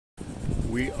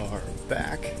We are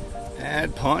back at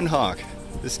Pondhawk.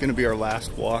 This is going to be our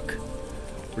last walk.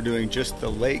 We're doing just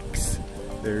the lakes.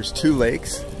 There's two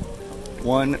lakes,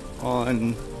 one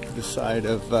on the side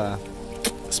of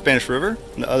Spanish River.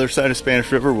 On the other side of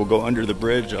Spanish River, we'll go under the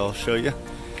bridge, I'll show you.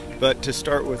 But to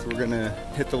start with, we're going to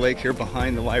hit the lake here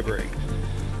behind the library.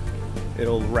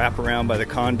 It'll wrap around by the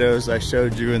condos I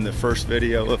showed you in the first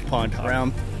video of Pondhawk.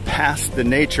 Around past the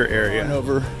nature area and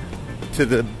over to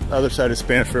the other side of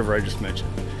Spanish River I just mentioned.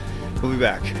 We'll be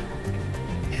back,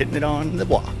 hitting it on the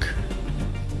walk.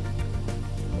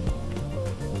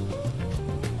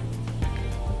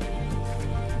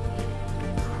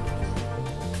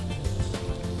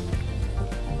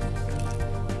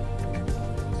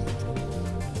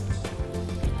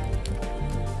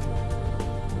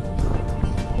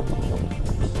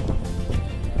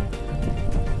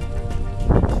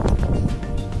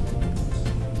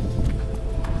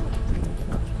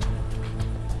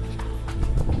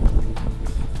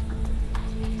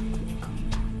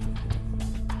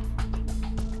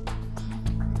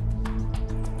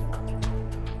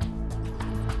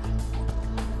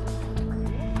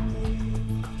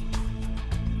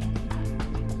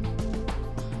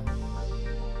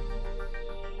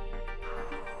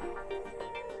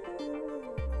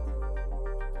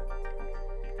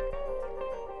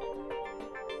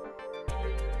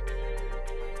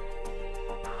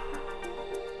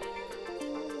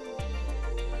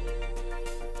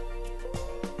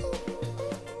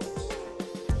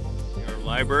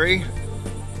 Library,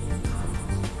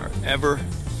 our ever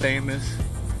famous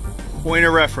point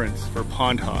of reference for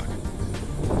Pondhawk.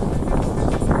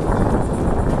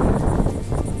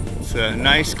 It's a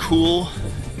nice cool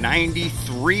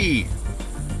 93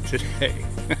 today.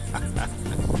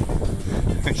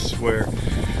 I swear,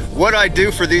 what I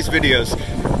do for these videos,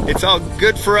 it's all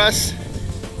good for us.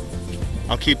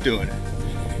 I'll keep doing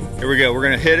it. Here we go, we're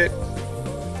gonna hit it.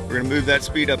 We're gonna move that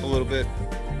speed up a little bit.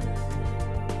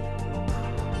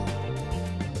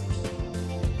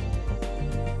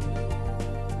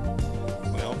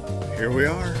 Here we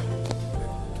are.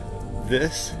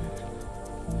 This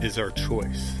is our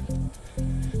choice.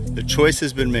 The choice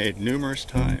has been made numerous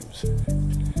times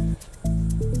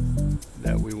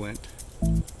that we went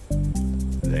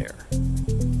there.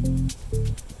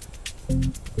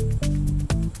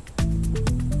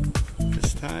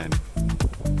 This time,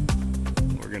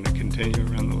 we're going to continue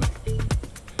around the lake.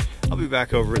 I'll be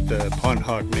back over at the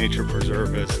Pondhawk Nature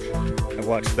Preserve as I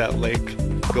watch that lake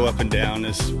go up and down,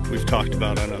 as we've talked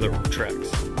about on other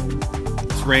treks.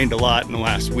 It's rained a lot in the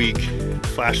last week,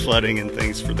 flash flooding and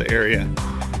things for the area.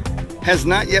 Has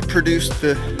not yet produced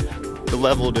the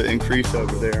level to increase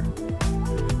over there.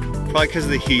 Probably because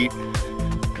of the heat,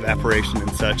 evaporation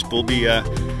and such. We'll be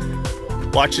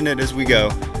watching it as we go.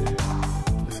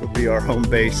 This will be our home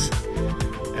base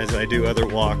as I do other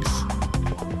walks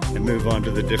and move on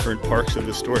to the different parts of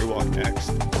the story walk next.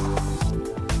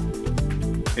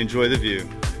 Enjoy the view.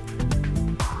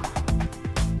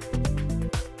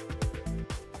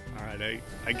 Alright,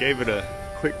 I gave it a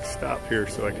quick stop here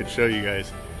so I could show you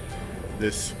guys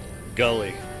this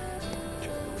gully.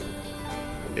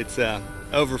 It's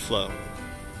overflow.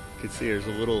 You can see there's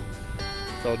a little,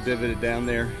 it's all divoted down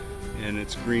there and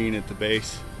it's green at the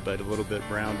base, but a little bit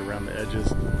browned around the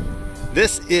edges.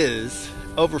 This is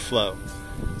overflow.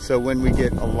 So when we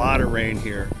get a lot of rain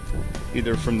here,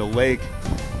 either from the lake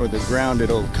or the ground,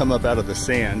 it'll come up out of the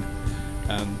sand.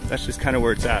 That's just kind of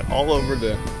where it's at. All over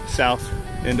the south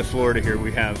end of Florida here,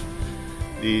 we have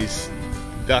these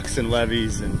ducts and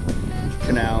levees and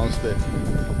canals that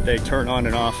they turn on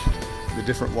and off the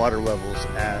different water levels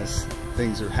as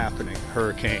things are happening.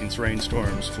 Hurricanes,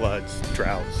 rainstorms, floods,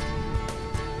 droughts.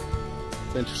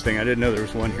 It's interesting, I didn't know there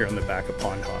was one here on the back of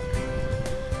Pondhawk.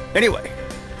 Anyway,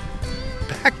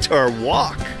 back to our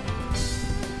walk.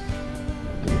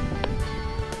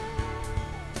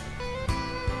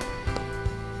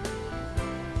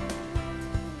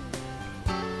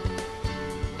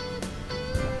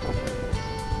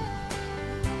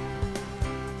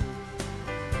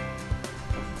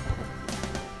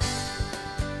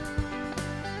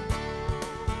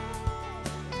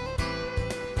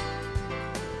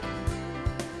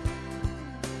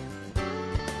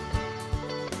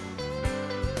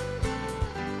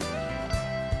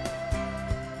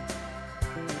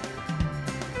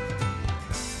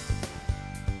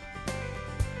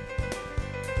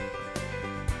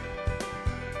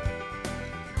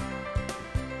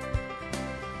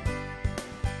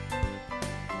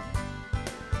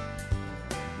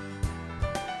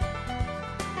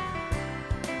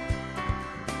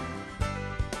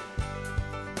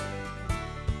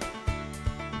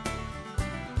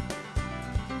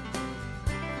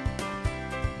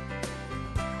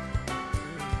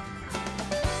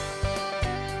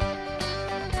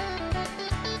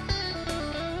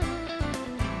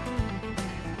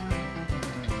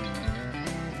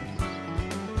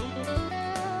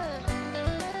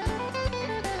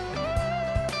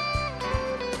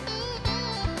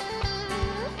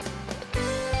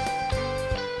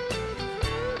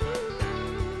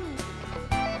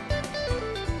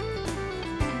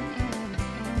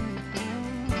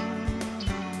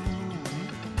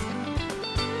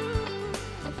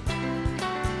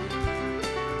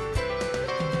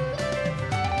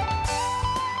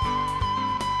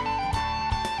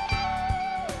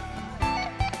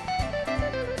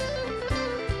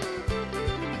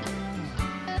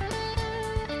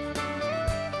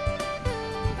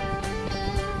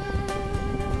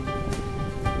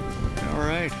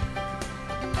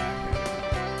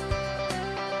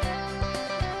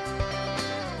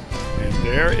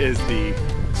 There is the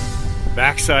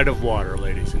backside of water,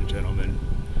 ladies and gentlemen.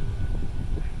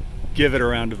 Give it a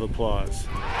round of applause.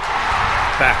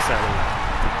 Backside of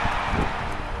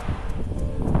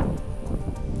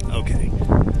water. Okay,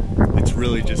 it's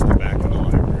really just the back of the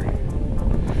library.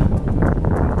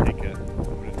 I'm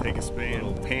gonna take a spin.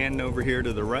 We'll pan over here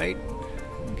to the right.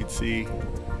 You can see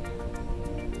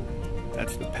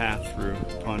that's the path through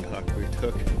Pondhawk we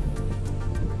took.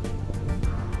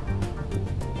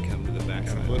 Come to the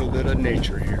backside. A little bit of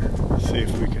nature here. See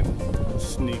if we can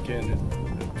sneak in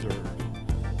and observe.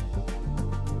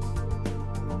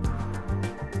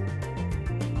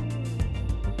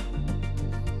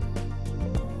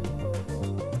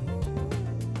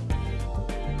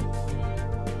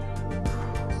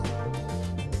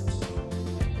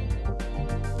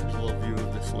 There's a little view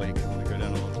of this lake. I'm going to go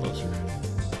down a little closer.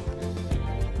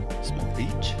 Small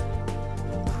beach.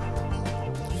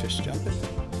 Fish jumping.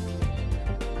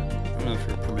 I don't know if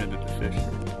you're permitted to fish.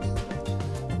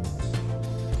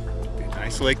 Be a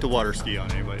nice lake to water ski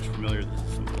on. Anybody's familiar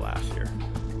with some glass here?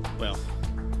 Well,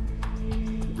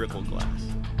 ripple glass.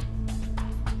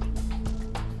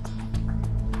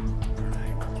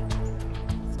 Alright,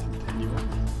 let's continue on.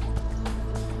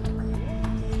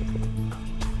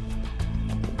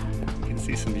 You can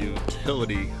see some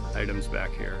utility items back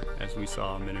here, as we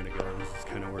saw a minute ago. This is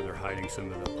kind of where they're hiding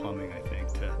some of the plumbing, I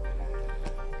think, to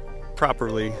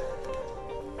properly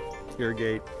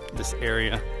irrigate this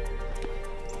area,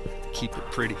 keep it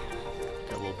pretty.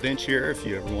 Got a little bench here if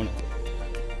you ever want to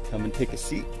come and take a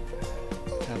seat,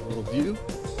 have a little view.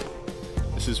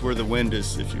 This is where the wind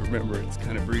is, if you remember. It's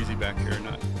kind of breezy back here,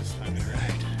 not this time of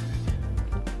night.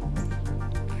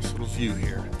 Nice little view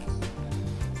here.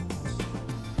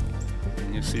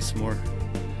 And you'll see some more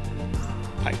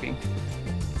piping.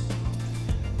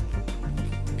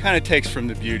 Kind of takes from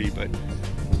the beauty, but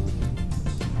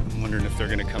I'm wondering if they're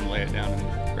going to come lay it down in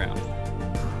the ground.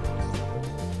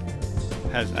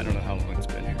 I don't know how long it's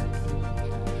been here.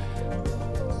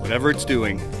 Whatever it's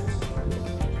doing,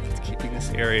 it's keeping this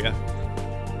area,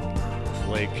 this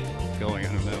lake going.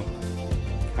 I don't know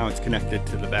how it's connected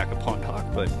to the back of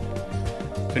Pondhawk, but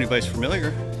if anybody's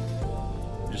familiar,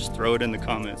 just throw it in the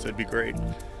comments. That'd be great.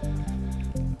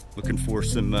 Looking for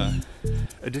some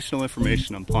additional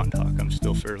information on Pondhawk. I'm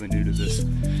still fairly new to this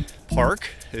park,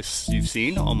 as you've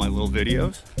seen all my little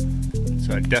videos.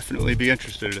 So I'd definitely be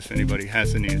interested if anybody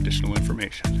has any additional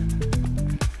information.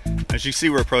 As you see,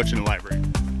 we're approaching the library.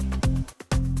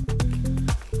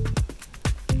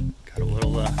 Got a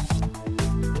little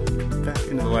back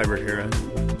into the library here.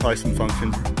 Probably some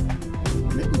functions.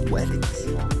 Maybe weddings.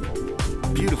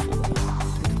 Beautiful.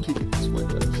 Take a peek at this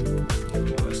windows.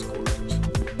 Just gorgeous.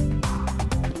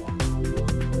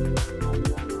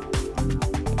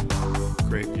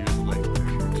 Great view of the lake back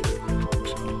here too.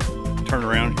 So, turn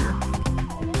around here.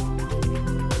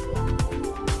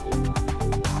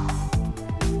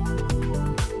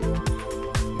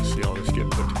 You see all this get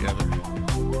put together.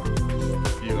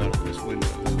 View out of this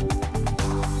windows.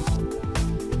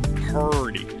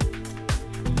 Hardy.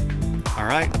 All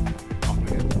right.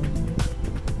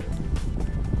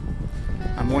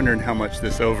 I'm wondering how much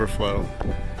this overflow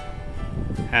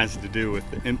has to do with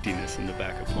the emptiness in the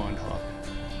back of Pondhawk.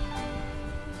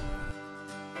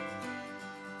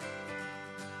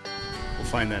 We'll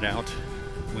find that out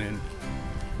when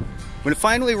it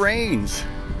finally rains.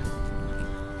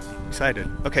 Excited.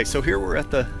 Okay, so here we're at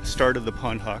the start of the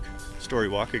Pondhawk story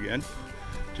walk again,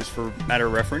 just for matter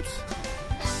of reference.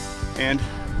 And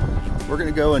we're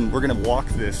gonna go and we're gonna walk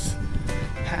this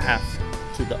path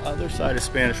to the other side of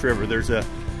Spanish River. There's a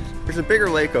bigger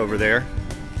lake over there.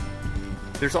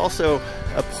 There's also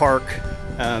a park.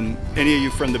 Any of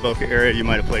you from the Boca area, you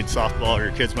might have played softball, or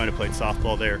your kids might have played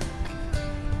softball there.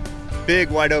 Big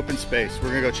wide open space. We're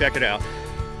gonna go check it out.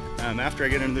 After I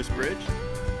get into this bridge,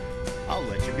 I'll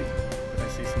let you be. I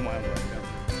see some wildlife down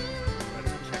there.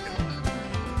 Let's go check it out.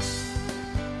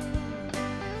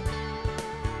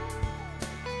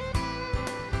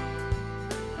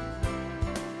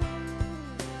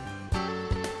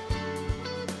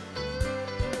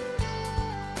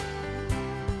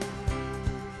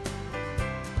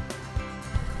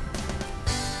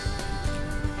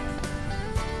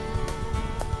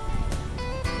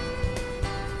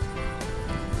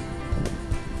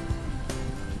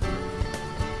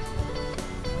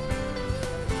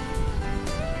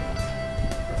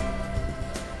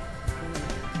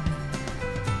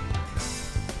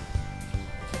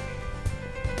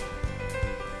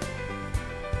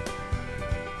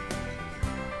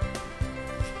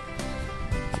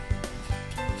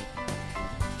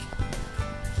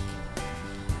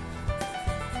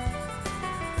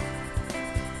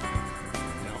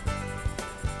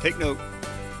 Take note,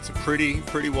 it's a pretty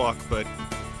walk, but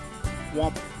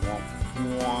womp, womp,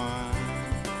 womp.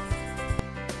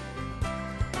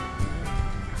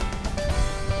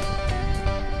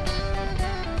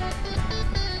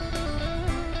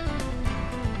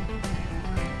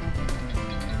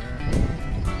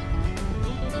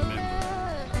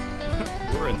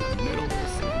 We're in the middle of the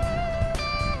city.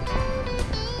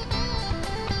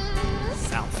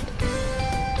 South.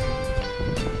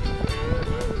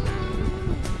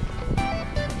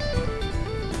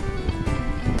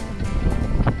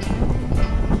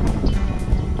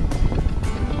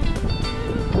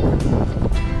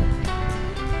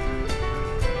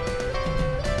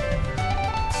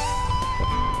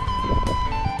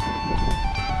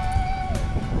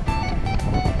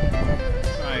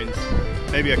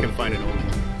 Maybe I can find an old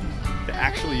one that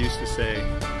actually used to say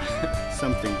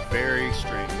something very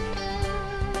strange.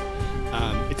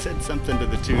 It said something to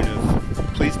the tune of,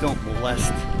 please don't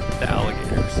molest the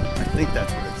alligators. I think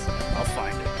that's what it said. I'll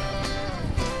find it.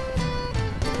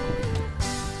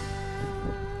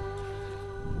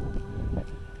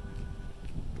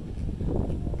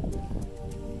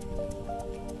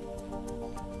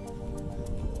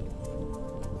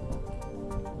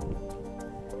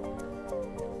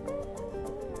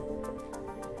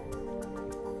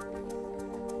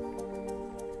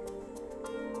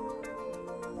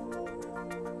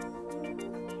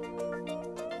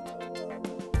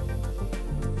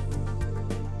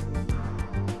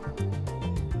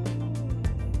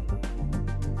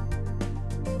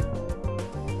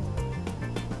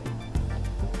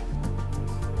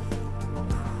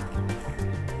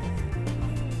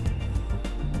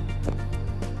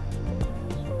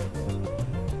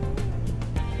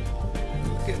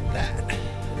 Look at that.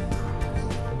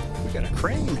 We got a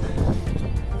crane.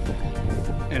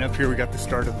 And up here we got the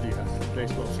start of the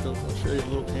baseball field. I'll show you a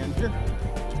little pan here.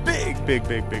 Big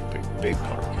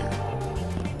park here.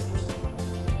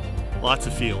 Lots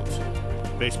of fields.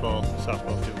 Baseball,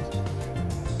 softball fields.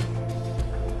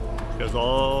 Goes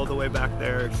all the way back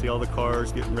there. See all the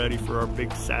cars getting ready for our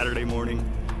big Saturday morning.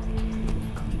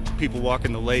 People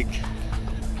walking the lake.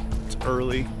 It's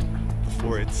early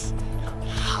before it's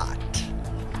hot.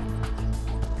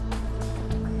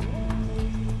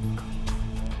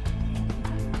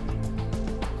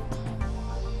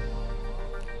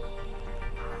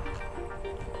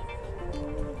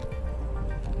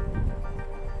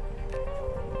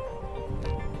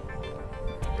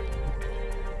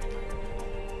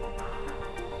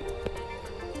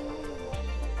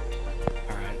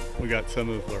 We got some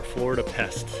of our Florida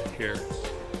pests here.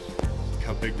 Look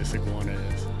how big this iguana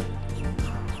is.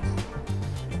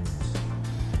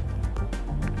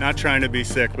 Not trying to be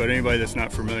sick, but anybody that's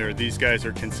not familiar, these guys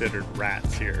are considered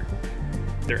rats here.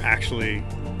 They're actually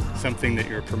something that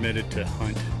you're permitted to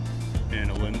hunt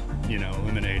and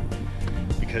eliminate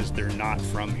because they're not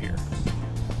from here.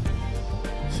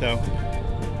 So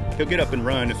he'll get up and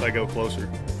run if I go closer.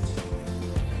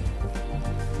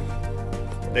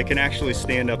 They can actually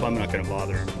stand up. I'm not going to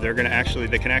bother them. They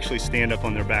can actually stand up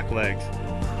on their back legs.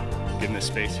 Give them this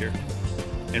space here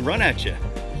and run at you.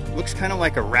 Looks kind of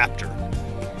like a raptor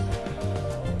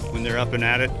when they're up and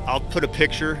at it. I'll put a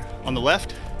picture on the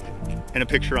left and a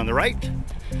picture on the right,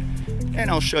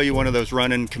 and I'll show you one of those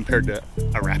running compared to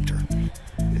a raptor.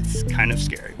 It's kind of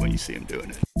scary when you see them doing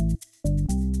it.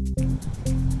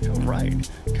 All right,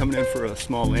 coming in for a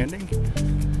small landing.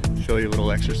 Show you a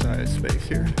little exercise space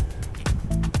here.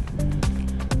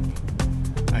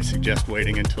 I suggest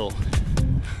waiting until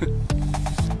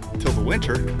the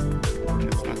winter.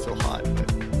 It's not so hot,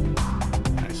 but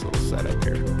nice little setup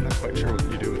here. I'm not quite sure what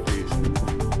you do with these,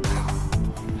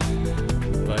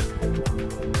 but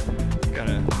got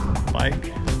a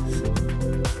bike,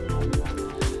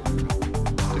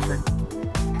 different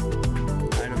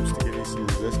items to give you some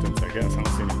resistance. I guess I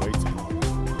don't see any weights on them.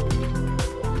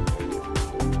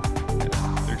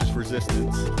 Yeah, they're just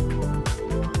resistance,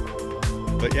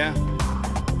 but yeah.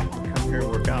 Here and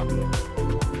work out.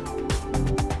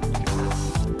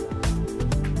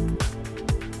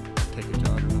 Take a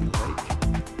jog around the lake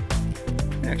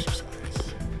and exercise.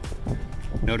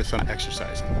 Notice I'm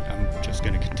exercising. I'm just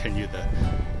going to continue the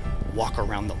walk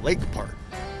around the lake part.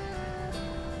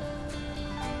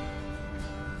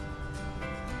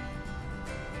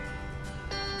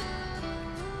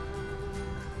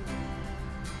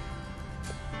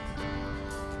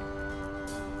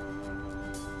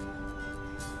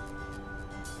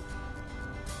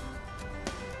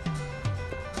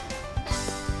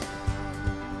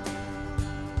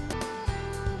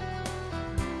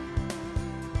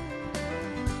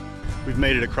 We've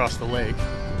made it across the lake.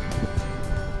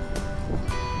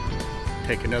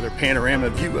 take another panorama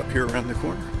view up here around the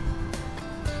corner.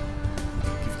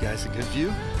 Give you guys a good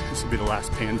view. This will be the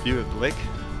last pan view of the lake.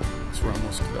 So we're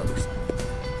almost to the other side.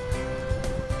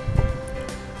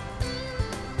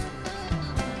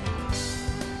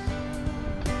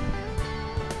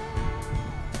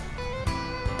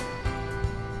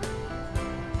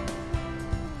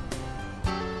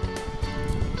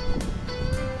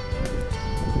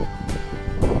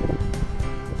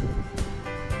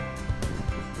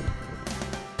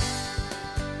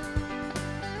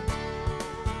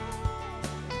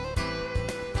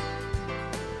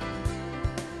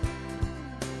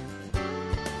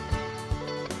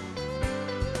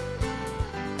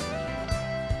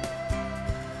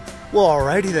 Well,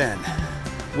 alrighty then.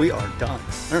 We are done.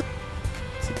 Oh,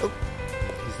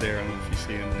 he's there. I don't know if you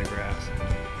see him in the grass.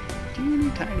 Teeny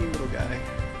tiny little guy.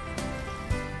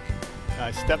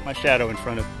 I stepped my shadow in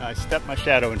front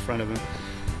of him.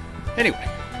 Anyway.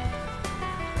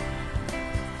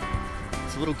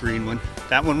 It's a little green one.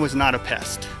 That one was not a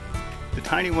pest. The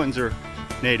tiny ones are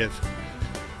native.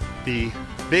 The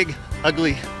big,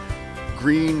 ugly,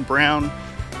 green, brown,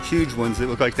 huge ones that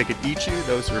look like they could eat you,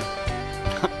 those are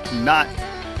not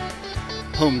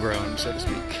homegrown, so to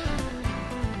speak.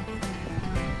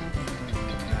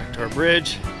 Back to our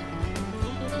bridge.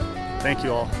 Thank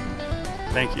you all.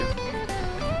 Thank you.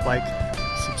 Like,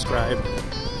 subscribe,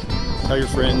 tell your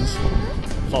friends,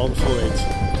 follow the foliage.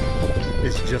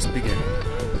 It's just beginning.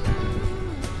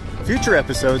 Future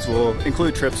episodes will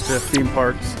include trips to theme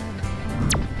parks,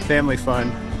 family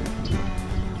fun,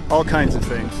 all kinds of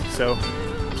things. So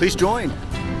please join.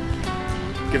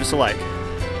 Give us a like.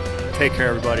 Take care,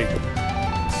 everybody.